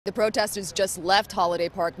The protesters just left Holiday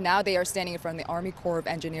Park. Now they are standing in front of the Army Corps of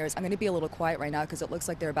Engineers. I'm going to be a little quiet right now because it looks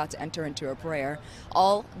like they're about to enter into a prayer.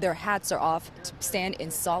 All their hats are off to stand in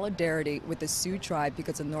solidarity with the Sioux tribe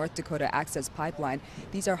because of North Dakota Access Pipeline.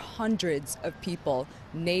 These are hundreds of people,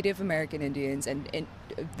 Native American Indians and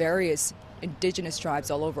various indigenous tribes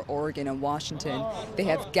all over Oregon and Washington. They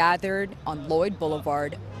have gathered on Lloyd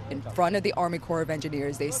Boulevard in front of the Army Corps of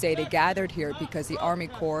Engineers. They say they gathered here because the Army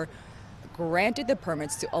Corps granted the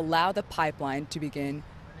permits to allow the pipeline to begin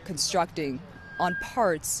constructing on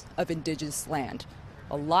parts of indigenous land.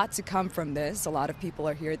 A lot to come from this. A lot of people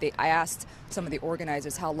are here. I asked some of the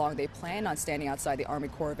organizers how long they plan on standing outside the Army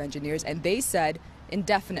Corps of Engineers, and they said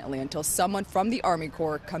indefinitely until someone from the Army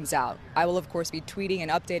Corps comes out. I will, of course, be tweeting and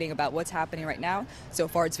updating about what's happening right now. So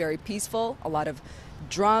far, it's very peaceful. A lot of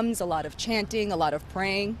drums, a lot of chanting, a lot of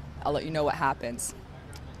praying. I'll let you know what happens.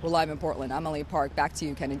 We're live in Portland. I'm Eileen Park. Back to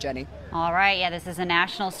you, Ken and Jenny. All right. Yeah, this is a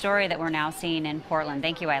national story that we're now seeing in Portland.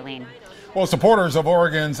 Thank you, Eileen. Well, supporters of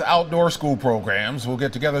Oregon's outdoor school programs will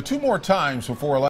get together 2 more times before